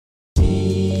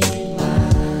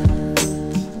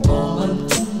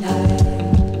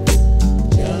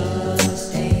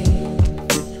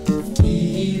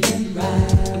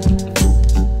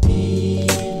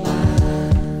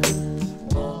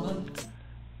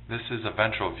This is a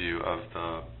ventral view of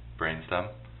the brainstem.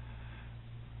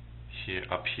 Here,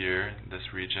 up here, this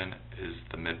region is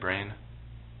the midbrain.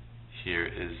 Here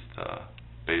is the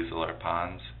basilar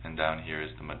pons, and down here is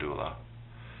the medulla.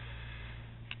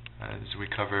 As we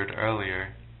covered earlier,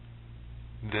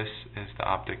 this is the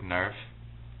optic nerve.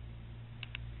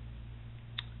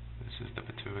 This is the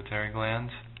pituitary gland,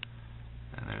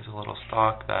 and there's a little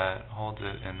stalk that holds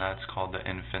it, and that's called the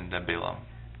infundibulum.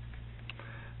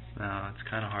 Now, it's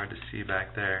kind of hard to see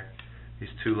back there. These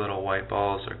two little white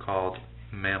balls are called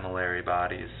mammillary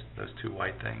bodies, those two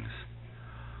white things.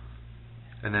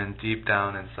 And then deep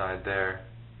down inside there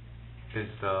is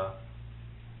the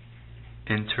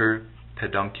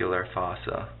interpeduncular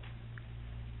fossa,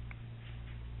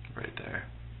 right there.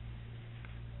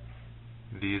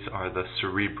 These are the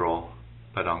cerebral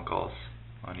peduncles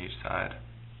on each side.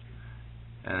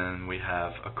 And we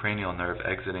have a cranial nerve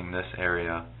exiting this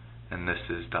area, and this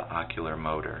is the ocular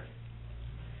motor.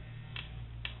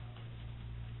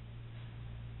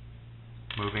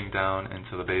 Moving down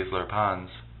into the basilar pons,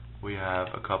 we have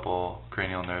a couple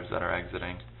cranial nerves that are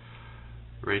exiting.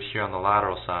 Right here on the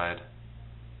lateral side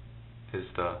is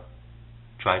the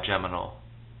trigeminal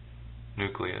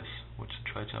nucleus, which the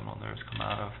trigeminal nerves come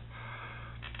out of.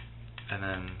 And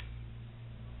then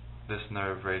this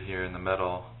nerve right here in the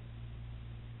middle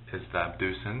is the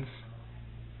abducens.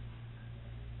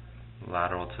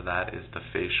 Lateral to that is the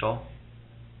facial.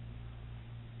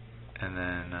 And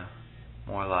then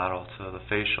more lateral to the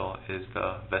facial is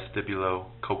the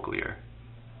vestibulocochlear.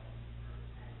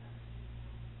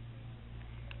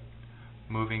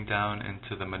 Moving down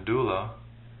into the medulla,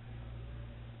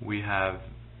 we have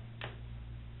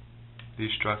these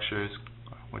structures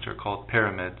which are called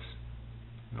pyramids.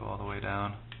 Go all the way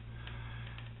down.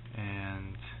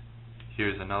 And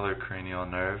here's another cranial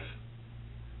nerve,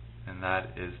 and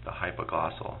that is the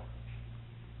hypoglossal.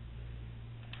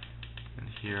 And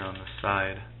here on the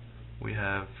side we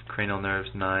have cranial nerves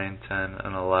 9, 10,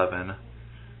 and 11.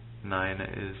 9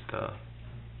 is the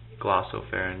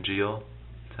glossopharyngeal,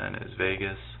 10 is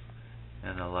vagus,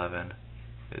 and 11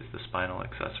 is the spinal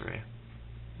accessory.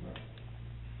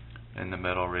 In the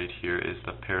middle right here is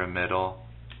the pyramidal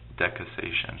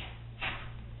decussation.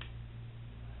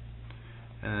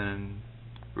 And then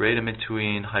right in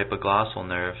between hypoglossal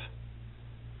nerve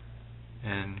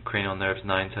and cranial nerves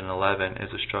 9, 10, and 11 is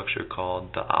a structure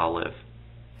called the olive.